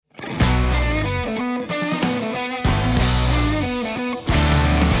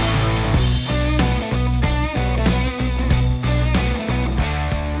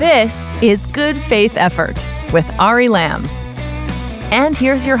This is Good Faith Effort with Ari Lamb. And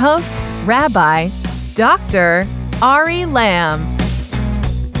here's your host, Rabbi Dr. Ari Lamb.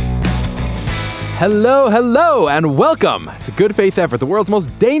 Hello, and welcome to Good Faith Effort, the world's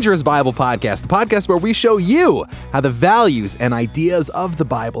most dangerous Bible podcast, the podcast where we show you how the values and ideas of the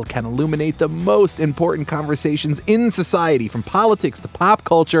Bible can illuminate the most important conversations in society, from politics to pop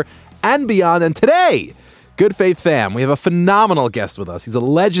culture and beyond. And today, Good Faith fam, we have a phenomenal guest with us. He's a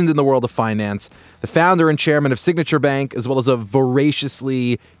legend in the world of finance, the founder and chairman of Signature Bank, as well as a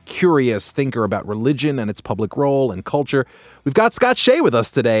voraciously curious thinker about religion and its public role and culture. We've got Scott Shea with us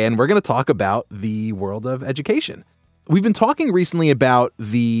today, and we're going to talk about the world of education. We've been talking recently about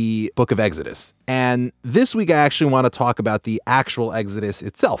the book of Exodus, and this week I actually want to talk about the actual Exodus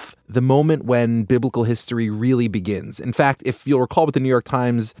itself, the moment when biblical history really begins. In fact, if you'll recall what the New York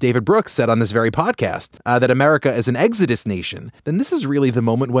Times' David Brooks said on this very podcast, that America is an Exodus nation, then this is really the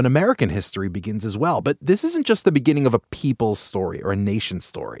moment when American history begins as well. But this isn't just the beginning of a people's story or a nation's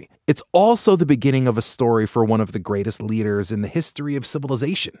story. It's also the beginning of a story for one of the greatest leaders in the history of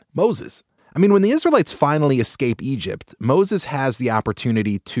civilization, Moses. I mean, when the Israelites finally escape Egypt, Moses has the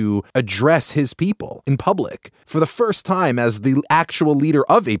opportunity to address his people in public for the first time as the actual leader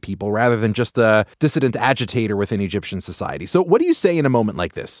of a people rather than just a dissident agitator within Egyptian society. So what do you say in a moment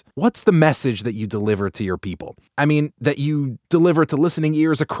like this? What's the message that you deliver to your people? I mean, that you deliver to listening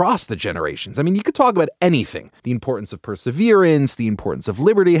ears across the generations. I mean, you could talk about anything. The importance of perseverance, the importance of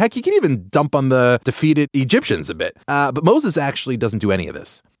liberty. Heck, you can even dump on the defeated Egyptians a bit. But Moses actually doesn't do any of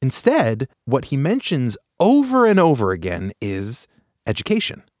this. Instead, what he mentions over and over again is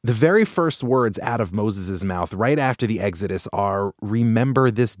education. The very first words out of Moses' mouth right after the Exodus are, "Remember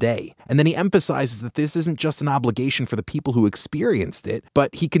this day." And then he emphasizes that this isn't just an obligation for the people who experienced it,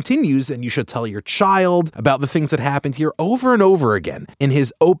 but he continues, "And you should tell your child about the things that happened here." Over and over again. In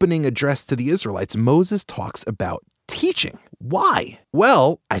his opening address to the Israelites, Moses talks about teaching. Why?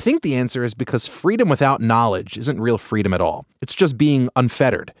 Well, I think the answer is because freedom without knowledge isn't real freedom at all. It's just being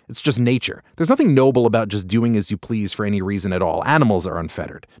unfettered. It's just nature. There's nothing noble about just doing as you please for any reason at all. Animals are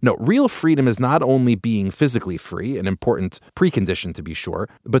unfettered. No, real freedom is not only being physically free, an important precondition to be sure,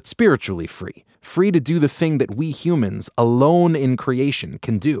 but spiritually free. Free to do the thing that we humans, alone in creation,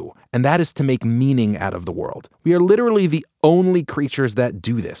 can do, and that is to make meaning out of the world. We are literally the only creatures that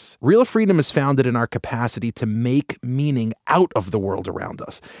do this. Real freedom is founded in our capacity to make meaning out of the world around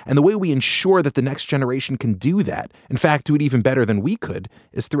us. And the way we ensure that the next generation can do that, in fact, do it even better than we could,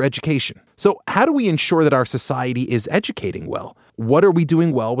 is through education. So how do we ensure that our society is educating well? What are we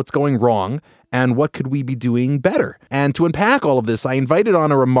doing well? What's going wrong? And what could we be doing better? And to unpack all of this, I invited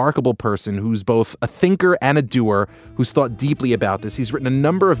on a remarkable person who's both a thinker and a doer, who's thought deeply about this. He's written a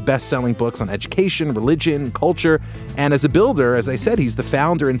number of best-selling books on education, religion, culture, and as a builder, as I said, he's the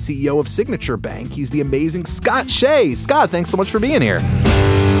founder and CEO of Signature Bank. He's the amazing Scott Shea. Scott, thanks so much for being here.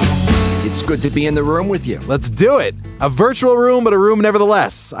 It's good to be in the room with you. Let's do it. A virtual room, but a room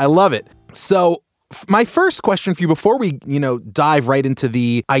nevertheless. I love it. So, my first question for you before we, dive right into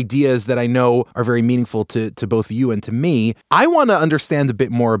the ideas that I know are very meaningful to both you and to me, I want to understand a bit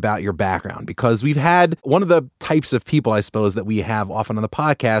more about your background, because we've had one of the types of people, I suppose, that we have often on the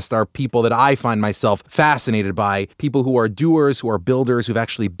podcast are people that I find myself fascinated by, people who are doers, who are builders, who've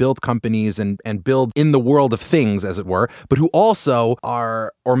actually built companies and build in the world of things, as it were, but who also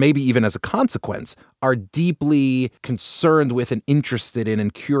are, or maybe even as a consequence, are deeply concerned with and interested in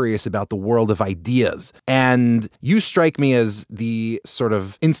and curious about the world of ideas. And you strike me as the sort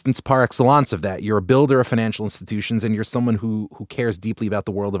of instance par excellence of that. You're a builder of financial institutions, and you're someone who cares deeply about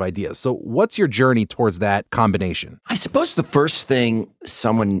the world of ideas. So what's your journey towards that combination? I suppose the first thing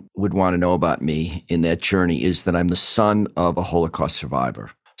someone would want to know about me in that journey is that I'm the son of a Holocaust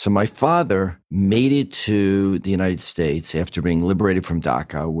survivor. So my father made it to the United States after being liberated from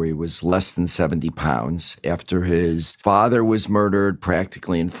Dachau, where he was less than 70 pounds, after his father was murdered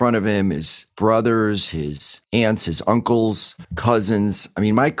practically in front of him, his brothers, his aunts, his uncles, cousins. I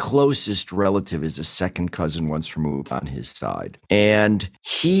mean, my closest relative is a second cousin once removed on his side. And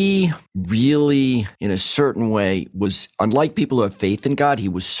he really, in a certain way, was, unlike people who have faith in God, he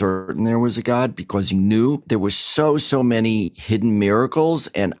was certain there was a God because he knew there were so many hidden miracles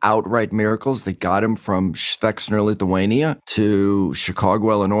and outright miracles that got him from Schwetzner, Lithuania to Chicago,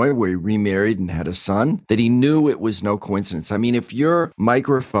 Illinois, where he remarried and had a son, that he knew it was no coincidence. I mean, if your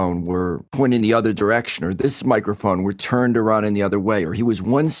microphone were pointing the other direction, or this microphone were turned around in the other way, or he was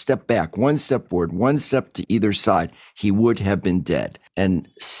one step back, one step forward, one step to either side, he would have been dead. And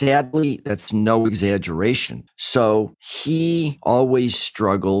sadly, that's no exaggeration. So he always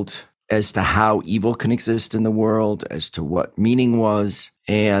struggled as to how evil can exist in the world, as to what meaning was.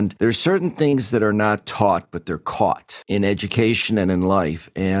 And there's certain things that are not taught, but they're caught in education and in life.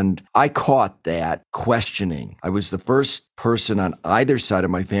 And I caught that questioning. I was the first person on either side of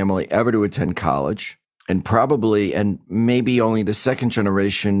my family ever to attend college. And probably, and maybe only the second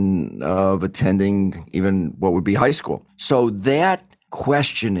generation of attending even what would be high school. So that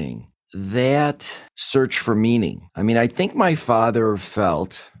questioning, that search for meaning. I mean, I think my father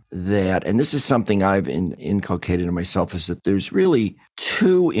felt that, and this is something I've inculcated in myself, is that there's really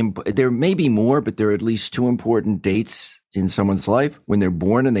there may be more, but there are at least two important dates in someone's life: when they're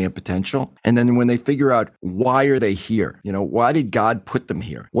born and they have potential, and then when they figure out why are they here? Why did God put them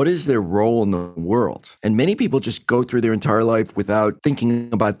here? What is their role in the world? And many people just go through their entire life without thinking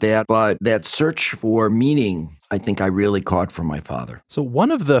about that. But that search for meaning, I think I really caught from my father. So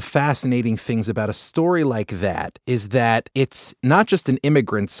one of the fascinating things about a story like that is that it's not just an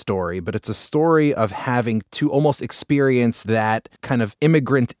immigrant story, but it's a story of having to almost experience that kind of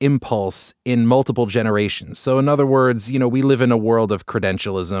immigrant impulse in multiple generations. So in other words, we live in a world of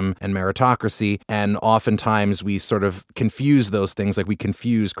credentialism and meritocracy, and oftentimes we sort of confuse those things, like we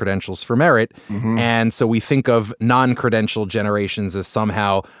confuse credentials for merit. Mm-hmm. And so we think of non-credential generations as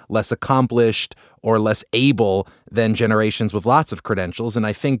somehow less accomplished or less able than generations with lots of credentials. And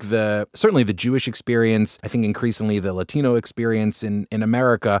I think certainly the Jewish experience, I think increasingly the Latino experience in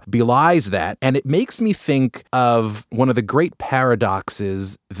America belies that. And it makes me think of one of the great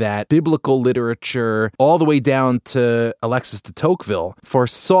paradoxes that biblical literature, all the way down to Alexis de Tocqueville,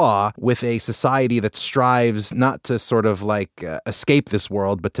 foresaw with a society that strives not to sort of escape this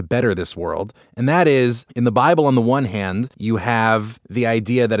world, but to better this world. And that is, in the Bible, on the one hand, you have the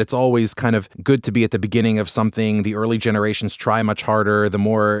idea that it's always kind of good to be at the beginning of something. The early generations try much harder. The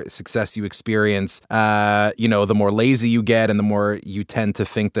more success you experience, the more lazy you get, and the more you tend to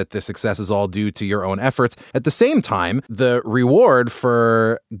think that the success is all due to your own efforts. At the same time, the reward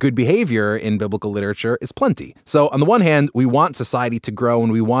for good behavior in biblical literature is plenty. So on the one hand, we want society to grow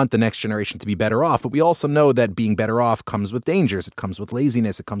and we want the next generation to be better off, but we also know that being better off comes with dangers. It comes with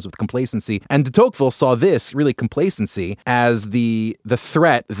laziness. It comes with complacency. And de Tocqueville saw this, really complacency, as the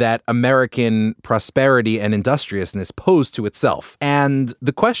threat that American prosperity and industriousness pose to itself. And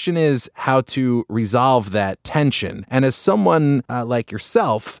the question is how to resolve that tension. And as someone like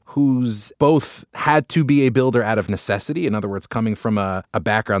yourself, who's both had to be a builder out of necessity, in other words, coming from a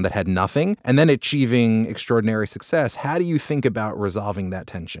background that had nothing, and then achieving extraordinary success, how do you think about resolving that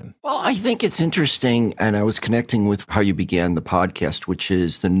tension? Well, I think it's interesting, and I was connecting with how you began the podcast, which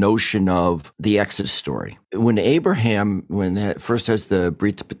is the notion of the Exodus story. When Abraham, first has the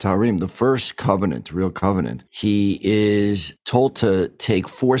Brit B'Tarim, the first covenant, real covenant, he is told to take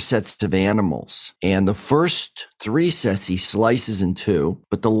 4 sets of animals. And the first 3 sets he slices in 2,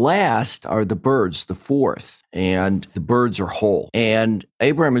 but the last are the birds, the 4th. And the birds are whole. And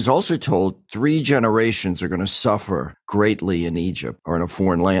Abraham is also told 3 generations are going to suffer greatly in Egypt or in a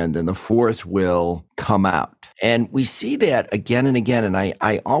foreign land, and the 4th will come out. And we see that again and again. And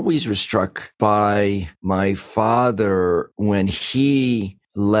I always was struck by my father when he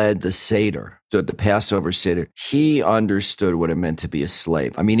led the Seder, the Passover Seder. He understood what it meant to be a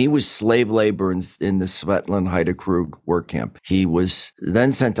slave. I mean, he was slave labor in the Svetland Heidekrug work camp. He was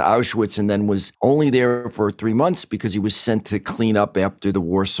then sent to Auschwitz and then was only there for 3 months because he was sent to clean up after the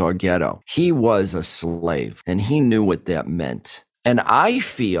Warsaw Ghetto. He was a slave, and he knew what that meant. And I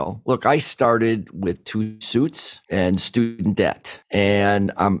feel, look, I started with 2 suits and student debt,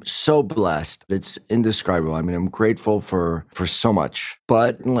 and I'm so blessed. It's indescribable. I mean, I'm grateful for so much.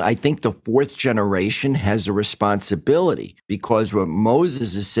 But I think the 4th generation has a responsibility, because what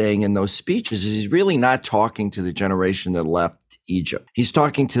Moses is saying in those speeches is he's really not talking to the generation that left Egypt. He's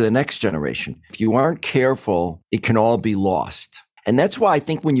talking to the next generation. If you aren't careful, it can all be lost. And that's why I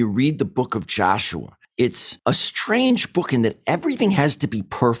think when you read the book of Joshua, it's a strange book in that everything has to be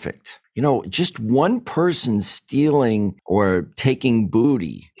perfect. Just one person stealing or taking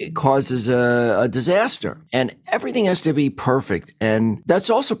booty, it causes a disaster. And everything has to be perfect. And that's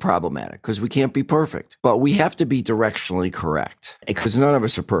also problematic because we can't be perfect. But we have to be directionally correct because none of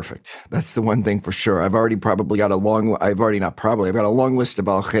us are perfect. That's the one thing for sure. I've got a long list of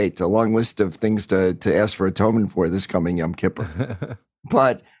al-Chet, a long list of things to ask for atonement for this coming Yom Kippur.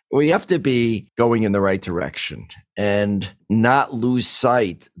 But we have to be going in the right direction and not lose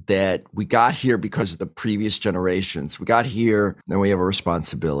sight that we got here because of the previous generations. We got here, and we have a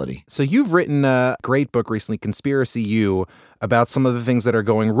responsibility. So you've written a great book recently, Conspiracy U, about some of the things that are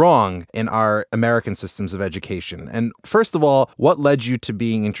going wrong in our American systems of education. And first of all, what led you to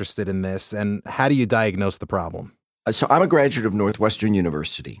being interested in this, and how do you diagnose the problem? So I'm a graduate of Northwestern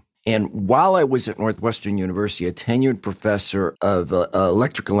University. And while I was at Northwestern University, a tenured professor of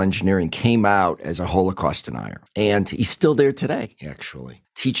electrical engineering came out as a Holocaust denier. And he's still there today, actually,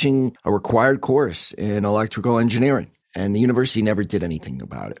 teaching a required course in electrical engineering. And the university never did anything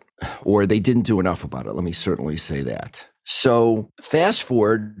about it, or they didn't do enough about it. Let me certainly say that. So fast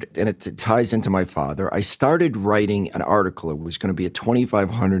forward, and it ties into my father, I started writing an article. It was going to be a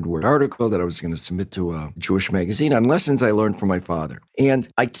 2,500-word article that I was going to submit to a Jewish magazine on lessons I learned from my father. And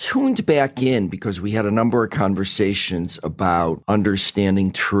I tuned back in because we had a number of conversations about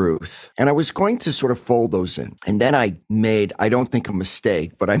understanding truth. And I was going to sort of fold those in. And then I made, I don't think a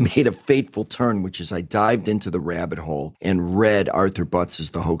mistake, but I made a fateful turn, which is I dived into the rabbit hole and read Arthur Butz's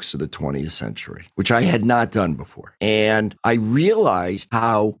The Hoax of the 20th Century, which I had not done before. And I realized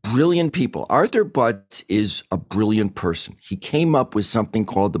how brilliant people, Arthur Butz is a brilliant person. He came up with something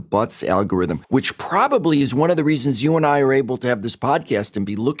called the Butz algorithm, which probably is one of the reasons you and I are able to have this podcast and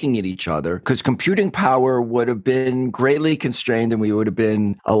be looking at each other, because computing power would have been greatly constrained and we would have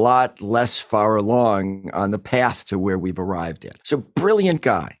been a lot less far along on the path to where we've arrived at. So brilliant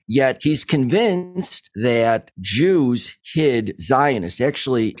guy. Yet he's convinced that Jews hid Zionists.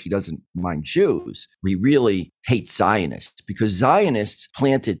 Actually, he doesn't mind Jews. He really hates Zionists because Zionists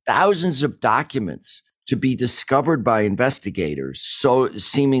planted thousands of documents to be discovered by investigators, so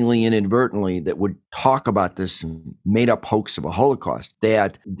seemingly inadvertently, that would talk about this made-up hoax of a Holocaust,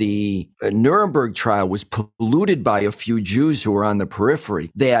 that the Nuremberg trial was polluted by a few Jews who were on the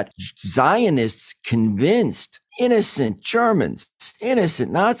periphery, that Zionists convinced innocent Germans,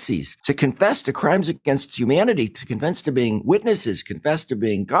 innocent Nazis to confess to crimes against humanity, to confess to being witnesses, confess to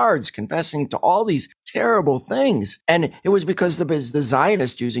being guards, confessing to all these terrible things. And it was because the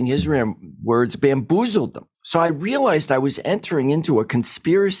Zionists, using his words, bamboozled them. So I realized I was entering into a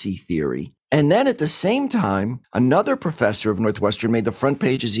conspiracy theory. And then at the same time, another professor of Northwestern made the front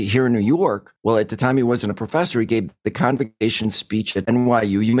pages here in New York. Well, at the time he wasn't a professor. He gave the convocation speech at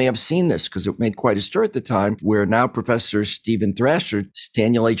NYU. You may have seen this because it made quite a stir at the time, where now Professor Stephen Thrasher,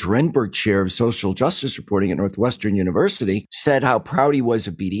 Daniel H. Renberg Chair of Social Justice Reporting at Northwestern University, said how proud he was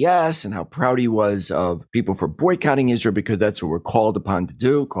of BDS and how proud he was of people for boycotting Israel because that's what we're called upon to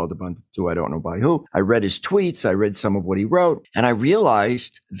do, I don't know by who. I read his tweets. I read some of what he wrote. And I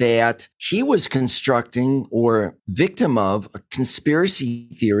realized that he was constructing or victim of conspiracy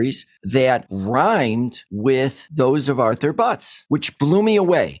theories that rhymed with those of Arthur Butz, which blew me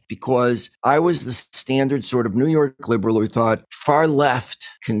away because I was the standard sort of New York liberal who thought far left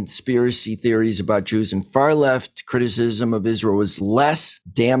conspiracy theories about Jews and far left criticism of Israel was less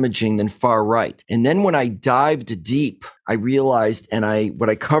damaging than far right. And then when I dived deep, I realized, and what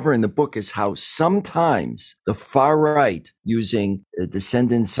I cover in the book is how sometimes the far right, using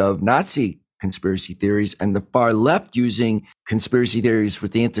descendants of Nazi conspiracy theories, and the far left using conspiracy theories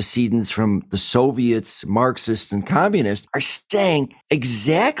with the antecedents from the Soviets, Marxists, and communists, are saying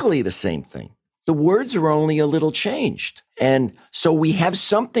exactly the same thing. The words are only a little changed. And so we have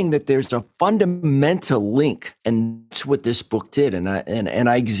something that there's a fundamental link. And that's what this book did. And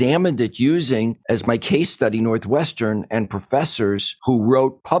I examined it using, as my case study, Northwestern and professors who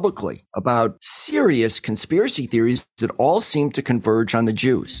wrote publicly about serious conspiracy theories that all seem to converge on the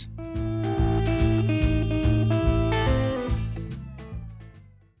Jews.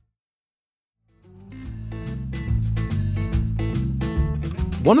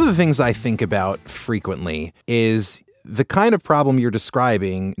 One of the things I think about frequently is the kind of problem you're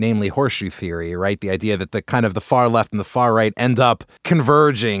describing, namely horseshoe theory, right? The idea that the kind of the far left and the far right end up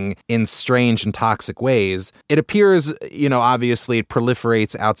converging in strange and toxic ways. It appears, obviously it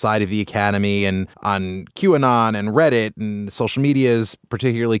proliferates outside of the academy and on QAnon and Reddit, and social media is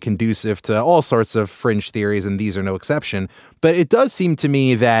particularly conducive to all sorts of fringe theories, and these are no exception. But it does seem to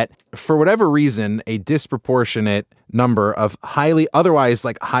me that for whatever reason, a disproportionate number of highly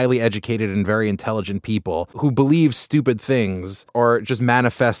educated and very intelligent people who believe stupid things or just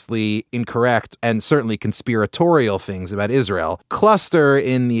manifestly incorrect and certainly conspiratorial things about Israel cluster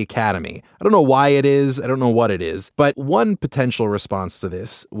in the academy. I don't know why it is. I don't know what it is. But one potential response to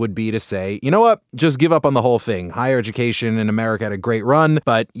this would be to say, you know what? Just give up on the whole thing. Higher education in America had a great run,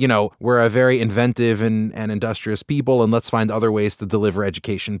 but, we're a very inventive and industrious people, and let's find other ways to deliver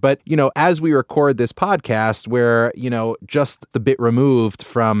education. But, as we record this podcast, where just the bit removed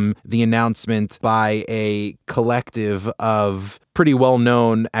from the announcement by a collective of pretty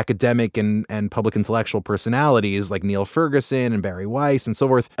well-known academic and public intellectual personalities like Neil Ferguson and Barry Weiss and so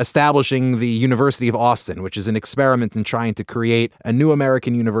forth, establishing the University of Austin, which is an experiment in trying to create a new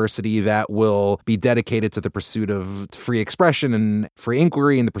American university that will be dedicated to the pursuit of free expression and free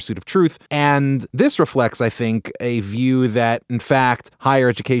inquiry and the pursuit of truth. And this reflects, I think, a view that, in fact, higher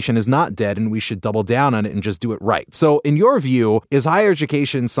education is not dead and we should double down on it and just do it right. So in your view, is higher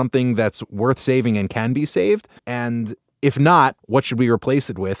education something that's worth saving and can be saved? And if not, what should we replace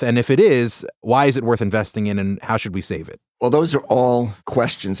it with? And if it is, why is it worth investing in and how should we save it? Well, those are all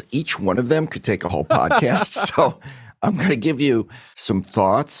questions. Each one of them could take a whole podcast. So I'm going to give you some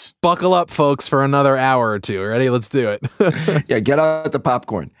thoughts. Buckle up, folks, for another hour or two. Ready? Let's do it. Yeah, get out the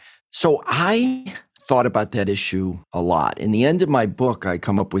popcorn. So I thought about that issue a lot. In the end of my book, I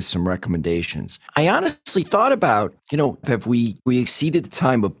come up with some recommendations. I honestly thought about, have we exceeded the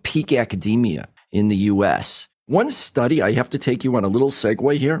time of peak academia in the U.S.? One study, I have to take you on a little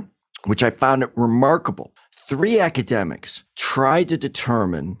segue here, which I found remarkable. 3 academics tried to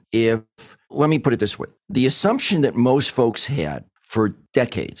determine if, let me put it this way, the assumption that most folks had for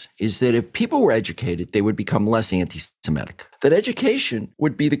decades is that if people were educated, they would become less anti-Semitic, that education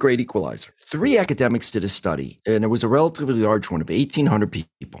would be the great equalizer. 3 academics did a study, and it was a relatively large one of 1,800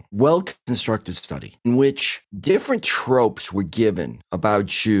 people, well-constructed study, in which different tropes were given about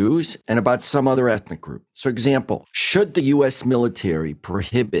Jews and about some other ethnic group. So, example, should the U.S. military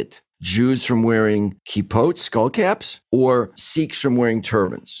prohibit Jews from wearing kippot, skull caps, or Sikhs from wearing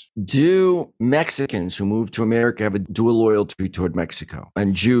turbans? Do Mexicans who move to America have a dual loyalty toward Mexico?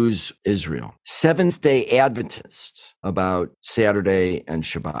 And Jews, Israel. Seventh-day Adventists about Saturday and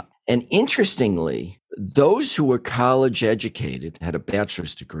Shabbat. And interestingly, those who were college educated, had a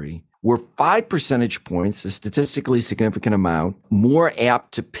bachelor's degree, were 5 percentage points, a statistically significant amount, more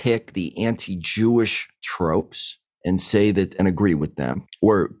apt to pick the anti-Jewish tropes and say that and agree with them,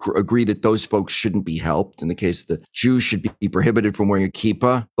 or agree that those folks shouldn't be helped. In the case, the Jews should be prohibited from wearing a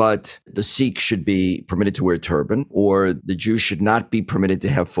kippah, but the Sikhs should be permitted to wear a turban, or the Jews should not be permitted to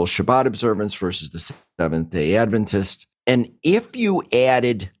have full Shabbat observance versus the Seventh-day Adventist. And if you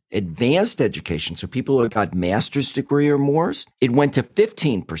added advanced education, so people who got master's degree or more, it went to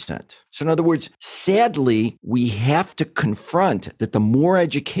 15%. So in other words, sadly, we have to confront that the more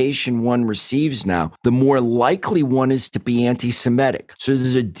education one receives now, the more likely one is to be anti-Semitic. So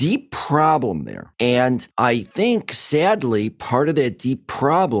there's a deep problem there. And I think, sadly, part of that deep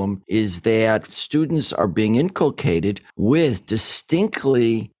problem is that students are being inculcated with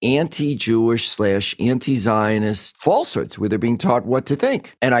distinctly anti-Jewish / anti-Zionist falsehoods where they're being taught what to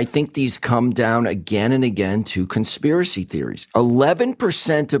think. And I think these come down again and again to conspiracy theories.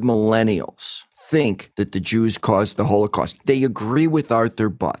 11% of millennials think that the Jews caused the Holocaust. They agree with Arthur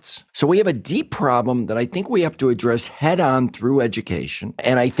Butz. So we have a deep problem that I think we have to address head on through education.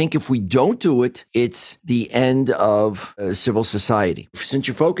 And I think if we don't do it, it's the end of civil society. Since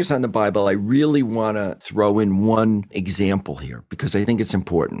you focus on the Bible, I really want to throw in one example here because I think it's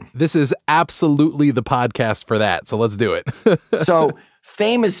important. This is absolutely the podcast for that. So let's do it. So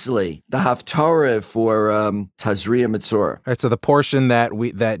famously, the Haftarah for Tazria Metzora. All right, so the portion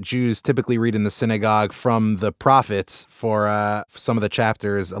that Jews typically read in the synagogue from the prophets for some of the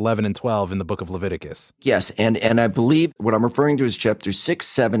chapters 11 and 12 in the book of Leviticus. Yes, and I believe what I'm referring to is chapters 6,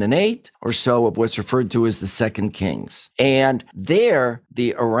 7, and 8 or so of what's referred to as the Second Kings. And there,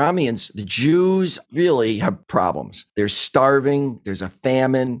 the Arameans, the Jews really have problems. They're starving. There's a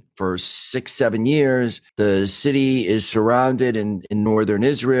famine for 6, 7 years. The city is surrounded in northern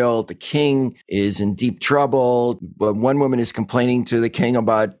Israel. The king is in deep trouble. One woman is complaining to the king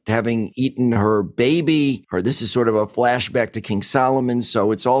about having eaten her baby. This is sort of a flashback to King Solomon.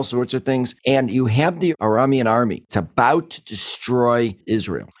 So it's all sorts of things. And you have the Aramean army. It's about to destroy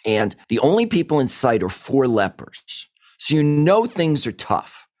Israel. And the only people in sight are 4 lepers. So you know things are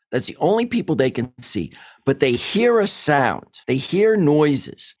tough. That's the only people they can see. But they hear a sound, they hear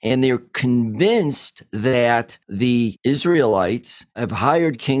noises, and they're convinced that the Israelites have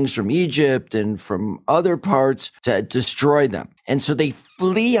hired kings from Egypt and from other parts to destroy them. And so they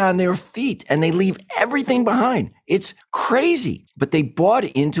flee on their feet and they leave everything behind. It's crazy, but they bought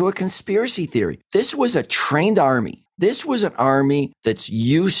into a conspiracy theory. This was a trained army. This was an army that's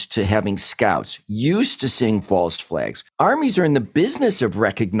used to having scouts, used to seeing false flags. Armies are in the business of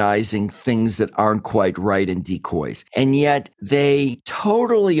recognizing things that aren't quite right and decoys. And yet they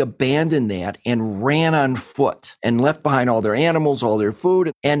totally abandoned that and ran on foot and left behind all their animals, all their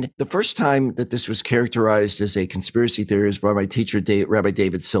food. And the first time that this was characterized as a conspiracy theory is by my teacher, Rabbi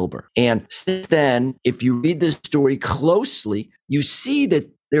David Silber. And since then, if you read this story closely, you see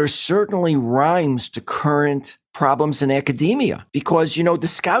that there are certainly rhymes to current problems in academia because, the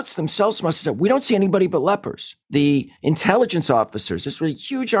scouts themselves must have said, we don't see anybody but lepers. The intelligence officers, this was a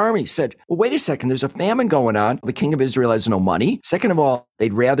huge army, said, well, wait a second, there's a famine going on. The king of Israel has no money. Second of all,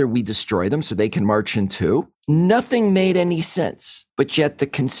 they'd rather we destroy them so they can march in too. Nothing made any sense. But yet the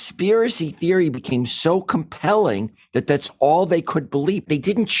conspiracy theory became so compelling that that's all they could believe. They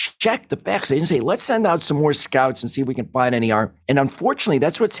didn't check the facts. They didn't say, let's send out some more scouts and see if we can find any harm. And unfortunately,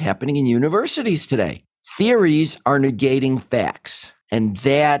 that's what's happening in universities today. Theories are negating facts. And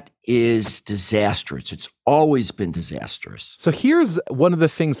that is disastrous. It's always been disastrous. So here's one of the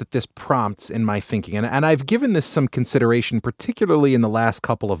things that this prompts in my thinking, and I've given this some consideration, particularly in the last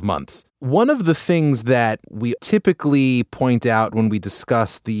couple of months. One of the things that we typically point out when we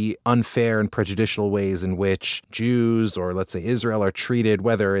discuss the unfair and prejudicial ways in which Jews, or let's say Israel, are treated,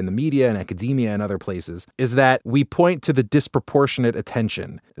 whether in the media and academia and other places, is that we point to the disproportionate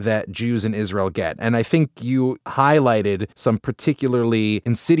attention that Jews in Israel get. And I think you highlighted some particularly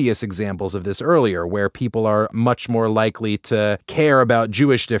insidious examples of this earlier, where people are much more likely to care about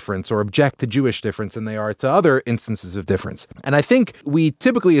Jewish difference or object to Jewish difference than they are to other instances of difference. And I think we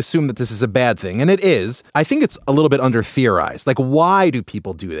typically assume that this is a bad thing, and it is. I think it's a little bit under-theorized. Like, why do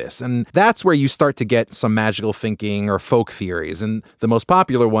people do this? And that's where you start to get some magical thinking or folk theories. And the most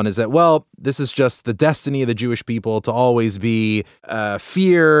popular one is that, well, this is just the destiny of the Jewish people to always be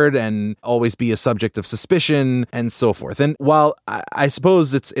feared and always be a subject of suspicion and so forth. And while I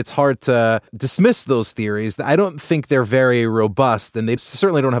suppose it's hard to dismiss those theories, I don't think they're very robust, and they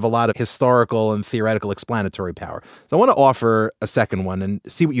certainly don't have a lot of historical and theoretical explanatory power. So I want to offer a second one and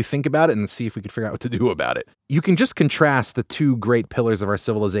see what you think about it and see if we could figure out what to do about it. You can just contrast the two great pillars of our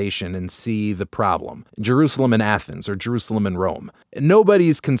civilization and see the problem. Jerusalem and Athens, or Jerusalem and Rome.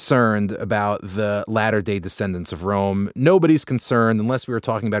 Nobody's concerned about the latter-day descendants of Rome. Nobody's concerned, unless we were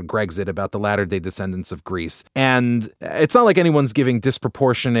talking about Grexit, about the latter-day descendants of Greece. And it's not like anyone's giving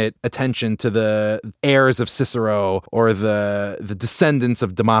disproportionate attention to the heirs of Cicero or the descendants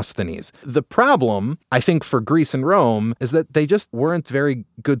of Demosthenes. The problem, I think, for Greece and Rome is that they just weren't very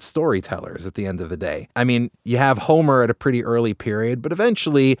good storytellers at the end of the day. I mean, you have Homer at a pretty early period, but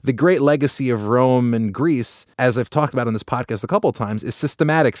eventually the great legacy of Rome and Greece, as I've talked about on this podcast a couple of times, is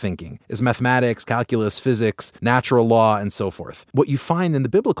systematic thinking, is mathematics, calculus, physics, natural law, and so forth. What you find in the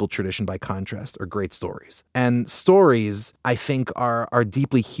biblical tradition, by contrast, are great stories. And stories, I think, are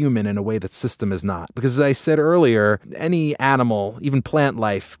deeply human in a way that system is not. Because as I said earlier, any animal, even plant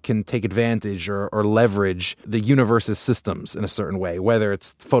life, can take advantage or leverage the universe's systems in a certain way, whether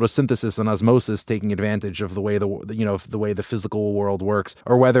it's photosynthesis and osmosis taking advantage of the way the physical world works,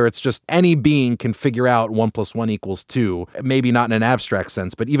 or whether it's just any being can figure out 1 + 1 = 2, maybe not in an abstract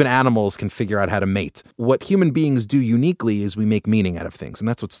sense, but even animals can figure out how to mate. What human beings do uniquely is we make meaning out of things, and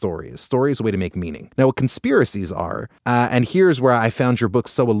that's what story is. Story is a way to make meaning. Now, what conspiracies are, and here's where I found your book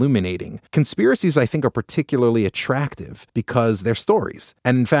so illuminating. Conspiracies, I think, are particularly attractive because they're stories.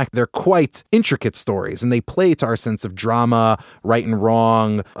 And in fact, they're quite intricate stories, and they play to our sense of drama, right and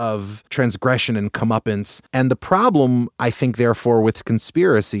wrong, of transgression and comeuppance. And the problem, I think, therefore, with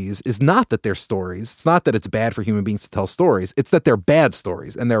conspiracies is not that they're stories. It's not that it's bad for human beings to tell stories. It's that they're bad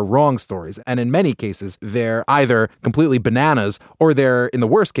stories and they're wrong stories. And in many cases, they're either completely bananas or they're, in the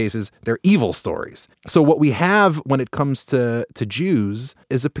worst cases, they're evil stories. So what we have when it comes to Jews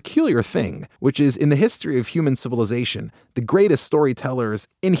is a peculiar thing, which is in the history of human civilization, the greatest storytellers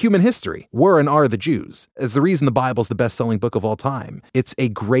in human history were and are the Jews. It's the reason the Bible's the best-selling book of all time. It's a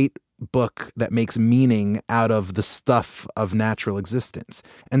great book that makes meaning out of the stuff of natural existence.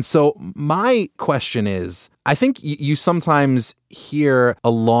 And so my question is, I think you sometimes hear a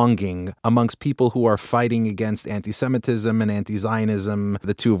longing amongst people who are fighting against anti-Semitism and anti-Zionism,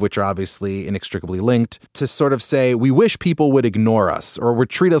 the two of which are obviously inextricably linked, to sort of say, we wish people would ignore us or would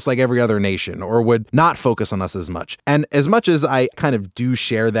treat us like every other nation or would not focus on us as much. And as much as I kind of do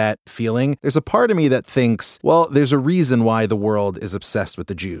share that feeling, there's a part of me that thinks, well, there's a reason why the world is obsessed with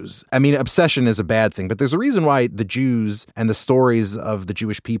the Jews. I mean, obsession is a bad thing, but there's a reason why the Jews and the stories of the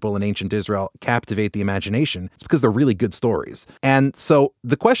Jewish people in ancient Israel captivate the imagination. It's because they're really good stories. And so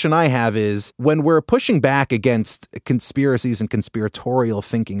the question I have is, when we're pushing back against conspiracies and conspiratorial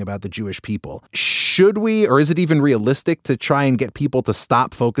thinking about the Jewish people, should we, or is it even realistic to try and get people to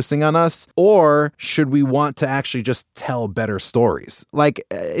stop focusing on us? Or should we want to actually just tell better stories? Like,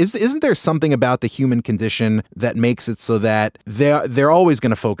 isn't there something about the human condition that makes it so that they're always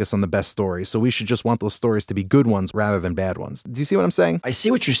going to focus on the best stories? So we should just want those stories to be good ones rather than bad ones. Do you see what I'm saying? I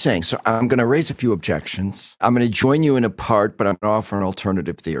see what you're saying. So I'm going to raise a few objections. I'm going to join you in a part, but I'm going to offer an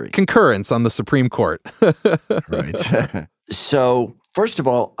alternative theory. Concurrence on the Supreme Court. Right. So First of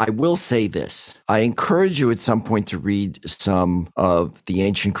all, I will say this. I encourage you at some point to read some of the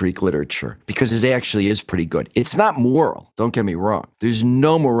ancient Greek literature because it actually is pretty good. It's not moral, don't get me wrong. There's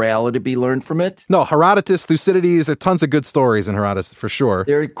no morality to be learned from it. No, Herodotus, Thucydides, there are tons of good stories in Herodotus, for sure.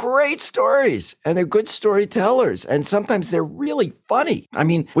 They're great stories, and they're good storytellers, and sometimes they're really funny. I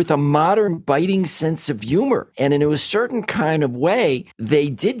mean, with a modern, biting sense of humor. And in a certain kind of way, they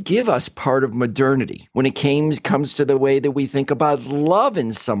did give us part of modernity when it comes to the way that we think about love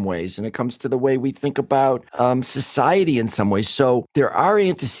in some ways, and it comes to the way we think about society in some ways. So there are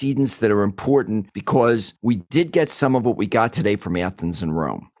antecedents that are important because we did get some of what we got today from Athens and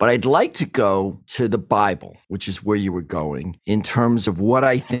Rome. But I'd like to go to the Bible, which is where you were going, in terms of what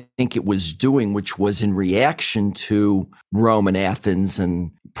I think it was doing, which was in reaction to Rome and Athens,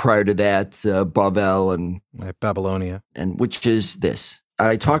 and prior to that, Babel and Babylonia. And which is this.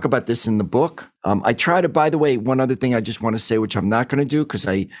 I talk about this in the book. I try to, by the way, one other thing I just want to say, which I'm not going to do, because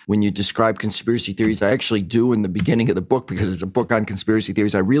when you describe conspiracy theories, I actually do in the beginning of the book, because it's a book on conspiracy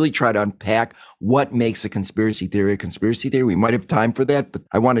theories. I really try to unpack what makes a conspiracy theory a conspiracy theory. We might have time for that, but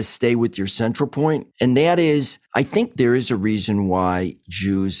I want to stay with your central point. And that is, I think there is a reason why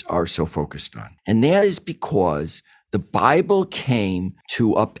Jews are so focused on. And that is because the Bible came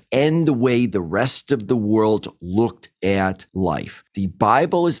to upend the way the rest of the world looked at life. The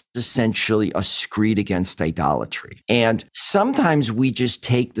Bible is essentially a screed against idolatry. And sometimes we just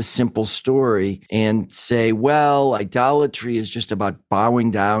take the simple story and say, well, idolatry is just about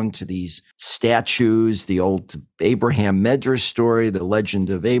bowing down to these statues, the old Abraham Medrash story, the legend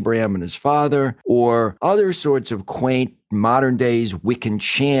of Abraham and his father, or other sorts of quaint modern days Wiccan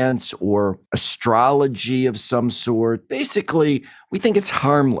chants or astrology of some sort. Basically, we think it's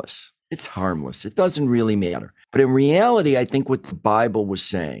harmless. It's harmless. It doesn't really matter. But in reality, I think what the Bible was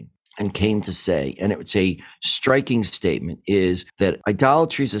saying and came to say, and it's a striking statement, is that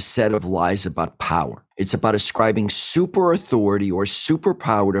idolatry is a set of lies about power. It's about ascribing super authority or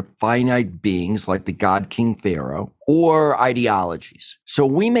superpower to finite beings like the god King Pharaoh or ideologies. So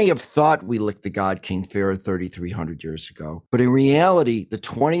we may have thought we licked the god King Pharaoh 3,300 years ago, but in reality, the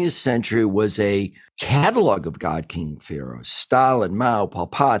 20th century was a catalog of god King Pharaohs: Stalin, Mao, Pol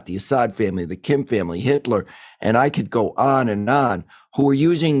Pot, the Assad family, the Kim family, Hitler, and I could go on, who were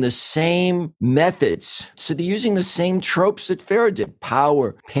using the same methods. So they're using the same tropes that Pharaoh did: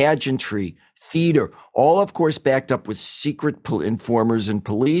 power, pageantry, theater, all of course backed up with secret informers and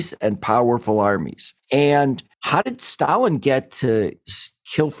police and powerful armies. And how did Stalin get to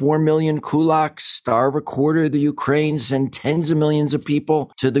kill 4 million kulaks, starve a quarter of the Ukraine, send tens of millions of people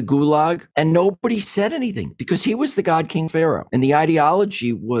to the gulag? And nobody said anything because he was the god King Pharaoh. And the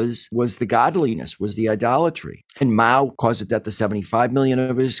ideology was the godliness, was the idolatry. And Mao caused a death to 75 million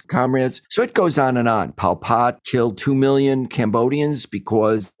of his comrades. So it goes on and on. Pol Pot killed 2 million Cambodians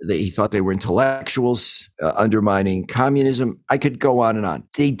because he thought they were intellectuals, undermining communism. I could go on and on.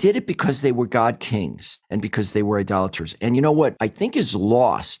 They did it because they were god kings and because they were idolaters. And you know what I think is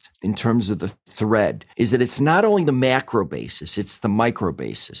lost in terms of the thread is that it's not only the macro basis, it's the micro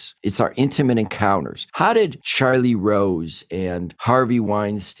basis. It's our intimate encounters. How did Charlie Rose and Harvey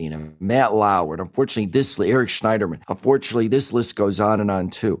Weinstein and Matt Lauer, and unfortunately Eric Schneiderman, unfortunately this list goes on and on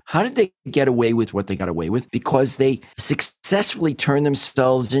too. How did they get away with what they got away with? Because they successfully turned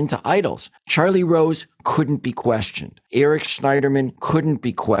themselves into idols. Charlie Rose couldn't be questioned. Eric Schneiderman couldn't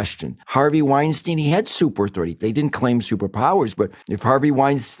be questioned. Harvey Weinstein, he had super authority. They didn't claim superpowers, but if Harvey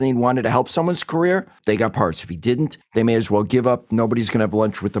Weinstein wanted to help someone's career, they got parts. If he didn't, they may as well give up. Nobody's going to have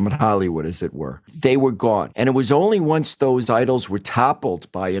lunch with them in Hollywood, as it were. They were gone. And it was only once those idols were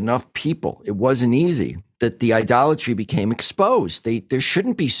toppled by enough people, it wasn't easy, that the idolatry became exposed. There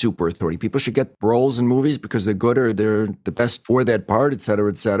shouldn't be super authority. People should get roles in movies because they're good or they're the best for that part, et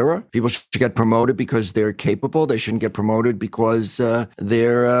cetera, et cetera. People should get promoted because they're capable. They shouldn't get promoted because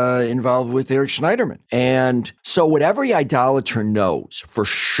they're involved with Eric Schneiderman. And so what every idolater knows for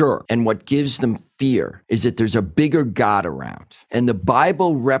sure, and what gives them fear, is that there's a bigger God around. And the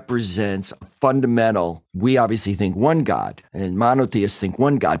Bible represents a fundamental, we obviously think one God, and monotheists think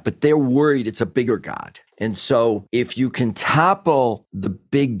one God, but they're worried it's a bigger God. And so if you can topple the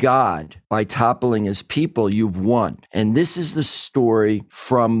big God by toppling his people, you've won. And this is the story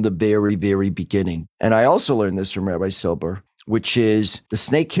from the very, very beginning. And I also learned this from Rabbi Silber, which is the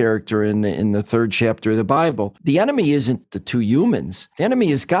snake character in the third chapter of the Bible. The enemy isn't the two humans. The enemy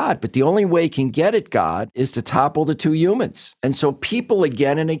is God, but the only way he can get at God is to topple the two humans. And so people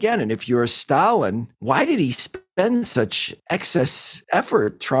again and again, and if you're a Stalin, why did he spend spend such excess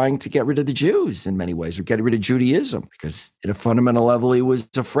effort trying to get rid of the Jews in many ways, or get rid of Judaism, because at a fundamental level, he was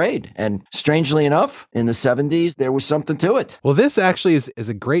afraid. And strangely enough, in the 70s, there was something to it. Well, this actually is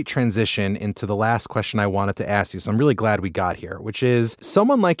a great transition into the last question I wanted to ask you. So I'm really glad we got here, which is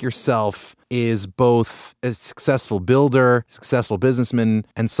someone like yourself is both a successful builder, successful businessman,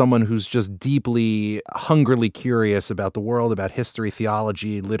 and someone who's just deeply, hungrily curious about the world, about history,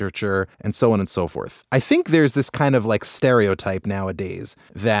 theology, literature, and so on and so forth. I think there's this kind of like stereotype nowadays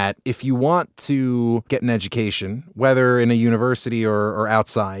that if you want to get an education, whether in a university or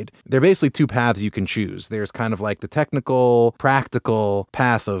outside, there are basically two paths you can choose. There's kind of like the technical, practical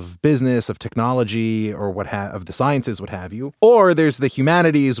path of business, of technology, or of the sciences, what have you. Or there's the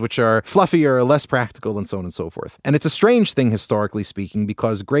humanities, which are fluffier, less practical, and so on and so forth. And it's a strange thing, historically speaking,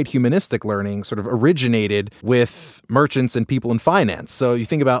 because great humanistic learning sort of originated with merchants and people in finance. So you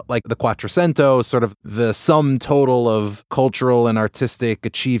think about like the Quattrocento, sort of the sum total of cultural and artistic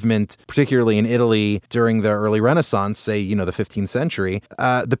achievement, particularly in Italy during the early Renaissance, say, the 15th century.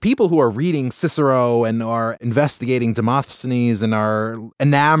 The people who are reading Cicero and are investigating Demosthenes and are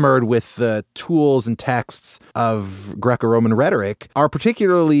enamored with the tools and texts of Greco-Roman rhetoric are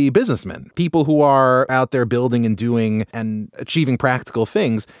particularly businessmen. People who are out there building and doing and achieving practical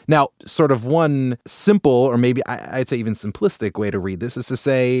things. Now, sort of one simple, or maybe I'd say even simplistic way to read this is to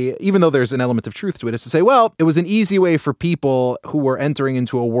say, even though there's an element of truth to it, is to say, well, it was an easy way for people who were entering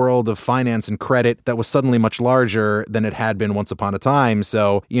into a world of finance and credit that was suddenly much larger than it had been once upon a time.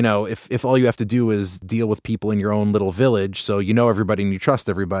 So, if all you have to do is deal with people in your own little village, so you know everybody and you trust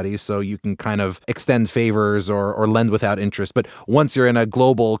everybody, so you can kind of extend favors or lend without interest. But once you're in a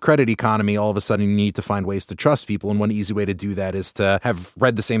global credit economy, all of a sudden you need to find ways to trust people. And one easy way to do that is to have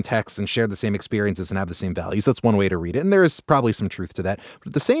read the same texts and shared the same experiences and have the same values. That's one way to read it. And there is probably some truth to that. But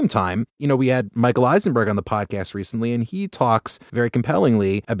at the same time, we had Michael Eisenberg on the podcast recently, and he talks very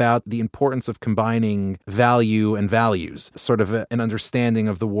compellingly about the importance of combining value and values, sort of an understanding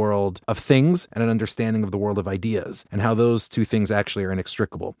of the world of things and an understanding of the world of ideas, and how those two things actually are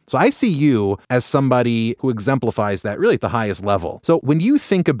inextricable. So I see you as somebody who exemplifies that really at the highest level. So when you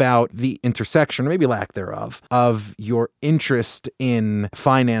think about the intersection, or maybe lack thereof, of your interest in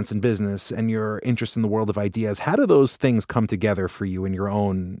finance and business and your interest in the world of ideas, how do those things come together for you in your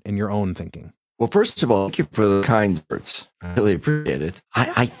own thinking? Well, first of all, thank you for the kind words. I really appreciate it.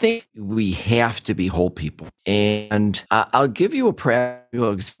 I think we have to be whole people. And I'll give you a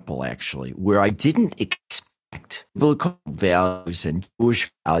practical example, actually, where I didn't expect biblical values and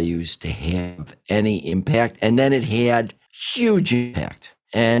Jewish values to have any impact. And then it had huge impact.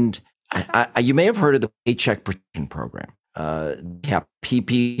 And you may have heard of the Paycheck Protection Program,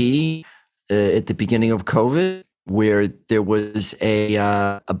 PPP, at the beginning of COVID, where there was a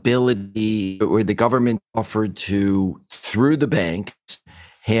ability where the government offered to, through the banks,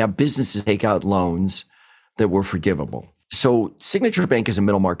 have businesses take out loans that were forgivable. So Signature Bank is a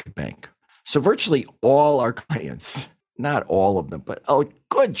middle market bank. So virtually all our clients, not all of them, but a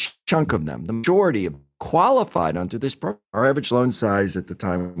good chunk of them, the majority of qualified under this program. Our average loan size at the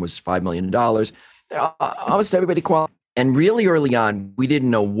time was $5 million. Almost everybody qualified. And really early on, we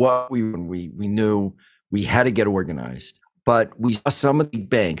didn't know what we knew we had to get organized. But we saw some of the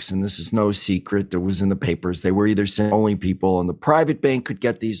banks, and this is no secret, there was in the papers, they were either saying only people in the private bank could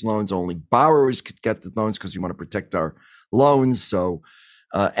get these loans, only borrowers could get the loans because we want to protect our loans. So,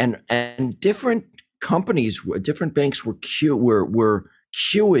 and different companies, different banks were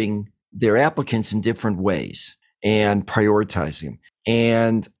queuing their applicants in different ways and prioritizing them.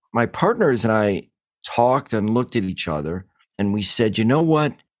 And my partners and I talked and looked at each other and we said, you know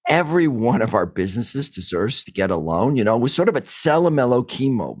what? Every one of our businesses deserves to get a loan. It was sort of a sell a mellow key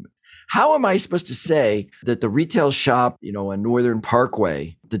moment. How am I supposed to say that the retail shop, on Northern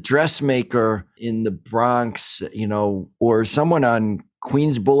Parkway, the dressmaker in the Bronx, or someone on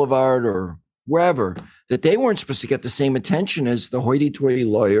Queens Boulevard or wherever, that they weren't supposed to get the same attention as the hoity-toity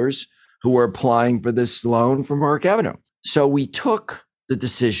lawyers who were applying for this loan from Park Avenue? So we took the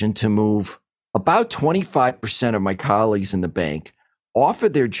decision to move about 25% of my colleagues in the bank off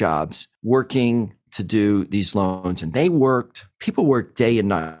of their jobs working to do these loans. And people worked day and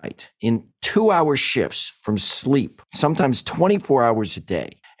night in 2-hour shifts from sleep, sometimes 24 hours a day.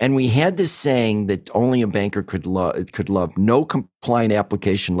 And we had this saying that only a banker could love, no compliant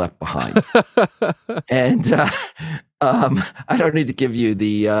application left behind. And I don't need to give you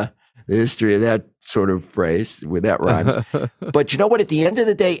the history of that sort of phrase where that rhymes. But you know what? At the end of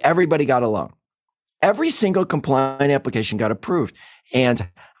the day, everybody got a loan. Every single compliant application got approved. And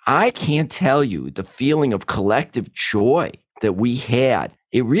I can't tell you the feeling of collective joy that we had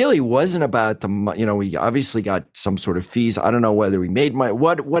it really wasn't about we obviously got some sort of fees. I don't know whether we made money,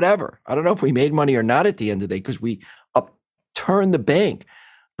 whatever. I don't know if we made money or not at the end of the day because we upturned the bank.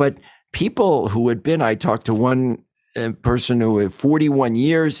 But people who had been, I talked to one person who had 41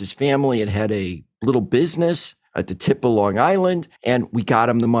 years, his family had a little business at the tip of Long Island, and we got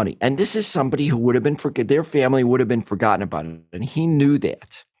him the money. And this is somebody who would have been, their family would have been forgotten about it. And he knew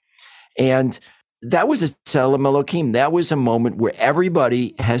that. And that was a Tselem Elokim. That was a moment where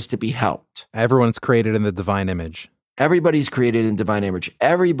everybody has to be helped. Everyone's created in the divine image. Everybody's created in divine image.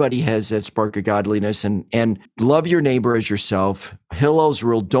 Everybody has that spark of godliness and love your neighbor as yourself. Hillel's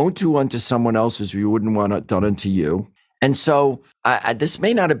rule, don't do unto someone else as you wouldn't want it done unto you. And so this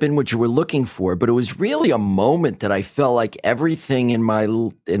may not have been what you were looking for, but it was really a moment that I felt like everything in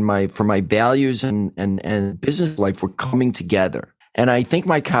for my values and business life were coming together. And I think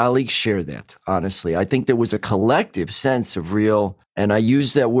my colleagues share that, honestly. I think there was a collective sense of real, and I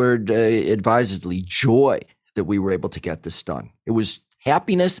use that word advisedly, joy, that we were able to get this done. It was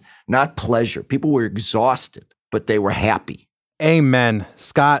happiness, not pleasure. People were exhausted, but they were happy. Amen.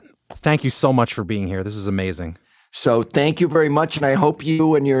 Scott, thank you so much for being here. This is amazing. So thank you very much, and I hope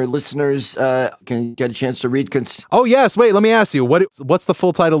you and your listeners can get a chance to read. Oh, yes. Wait, let me ask you, what's the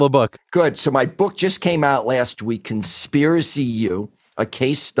full title of the book? Good. So my book just came out last week, Conspiracy U, a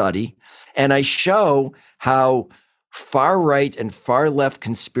case study, and I show how far right and far left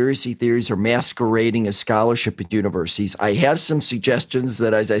conspiracy theories are masquerading as scholarship at universities. I have some suggestions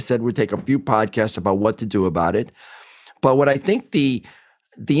that, as I said, would take a few podcasts about what to do about it. But what I think the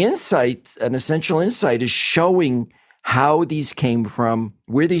insight, an essential insight, is showing how these came from,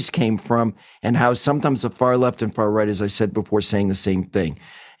 where these came from, and how sometimes the far left and far right, as I said before, saying the same thing.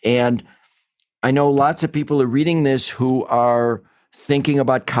 And I know lots of people are reading this who are thinking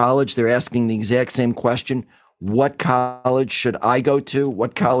about college. They're asking the exact same question. What college should I go to?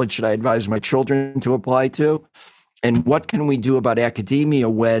 What college should I advise my children to apply to? And what can we do about academia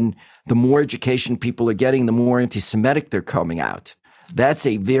when the more education people are getting, the more anti-Semitic they're coming out? That's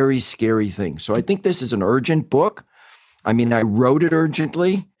a very scary thing. So I think this is an urgent book. I mean, I wrote it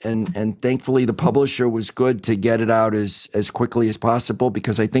urgently, and thankfully the publisher was good to get it out as quickly as possible,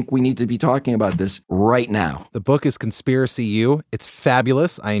 because I think we need to be talking about this right now. The book is Conspiracy U. It's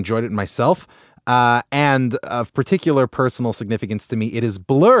fabulous. I enjoyed it myself. And of particular personal significance to me, it is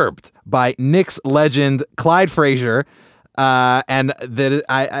blurbed by Knicks legend Clyde Frazier. And that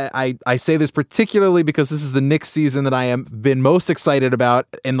I say this particularly because this is the Knicks season that I am been most excited about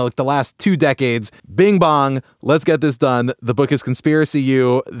in the last 2 decades. Bing bong, let's get this done. The book is Conspiracy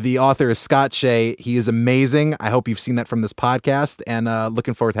U. The author is Scott Shea. He is amazing. I hope you've seen that from this podcast, and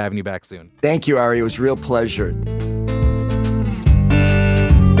looking forward to having you back soon. Thank you, Ari. It was a real pleasure.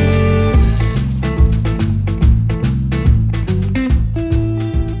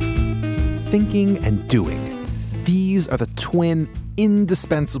 Thinking and doing. These are the twin,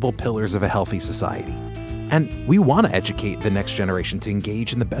 indispensable pillars of a healthy society. And we want to educate the next generation to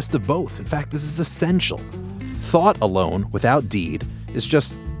engage in the best of both. In fact, this is essential. Thought alone, without deed, is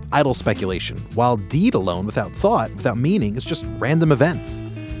just idle speculation, while deed alone, without thought, without meaning, is just random events.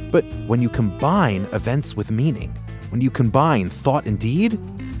 But when you combine events with meaning, when you combine thought and deed,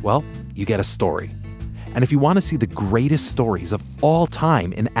 well, you get a story. And if you want to see the greatest stories of all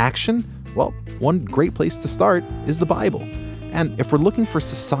time in action, well, one great place to start is the Bible. And if we're looking for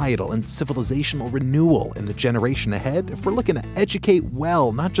societal and civilizational renewal in the generation ahead, if we're looking to educate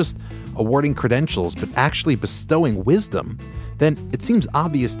well, not just awarding credentials, but actually bestowing wisdom, then it seems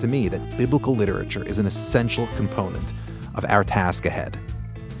obvious to me that biblical literature is an essential component of our task ahead.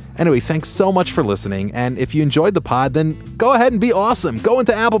 Anyway, thanks so much for listening. And if you enjoyed the pod, then go ahead and be awesome. Go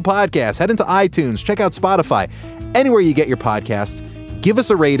into Apple Podcasts, head into iTunes, check out Spotify, anywhere you get your podcasts. Give us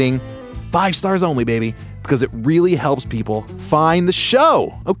a rating. 5 stars only, baby, because it really helps people find the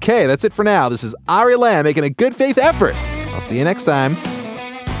show. Okay, that's it for now. This is Ari Lamb making a good faith effort. I'll see you next time.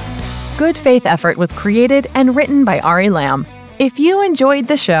 Good Faith Effort was created and written by Ari Lamb. If you enjoyed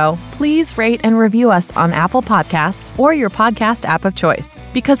the show, please rate and review us on Apple Podcasts or your podcast app of choice,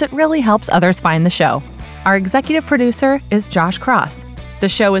 because it really helps others find the show. Our executive producer is Josh Cross. The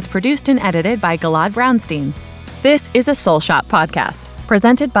show is produced and edited by Gilad Brownstein. This is a Soul Shop podcast,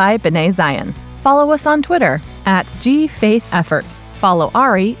 presented by B'nai Zion. Follow us on Twitter at GFaithEffort. Follow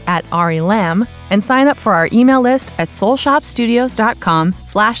Ari at Ari Lamb, and sign up for our email list at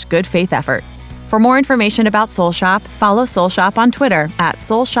soulshopstudios.com/goodfaitheffort. For more information about Soul Shop, follow Soul Shop on Twitter at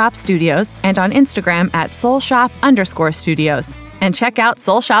Soul Shop Studios and on Instagram at soulshop_studios. And check out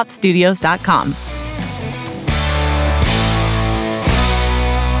soulshopstudios.com.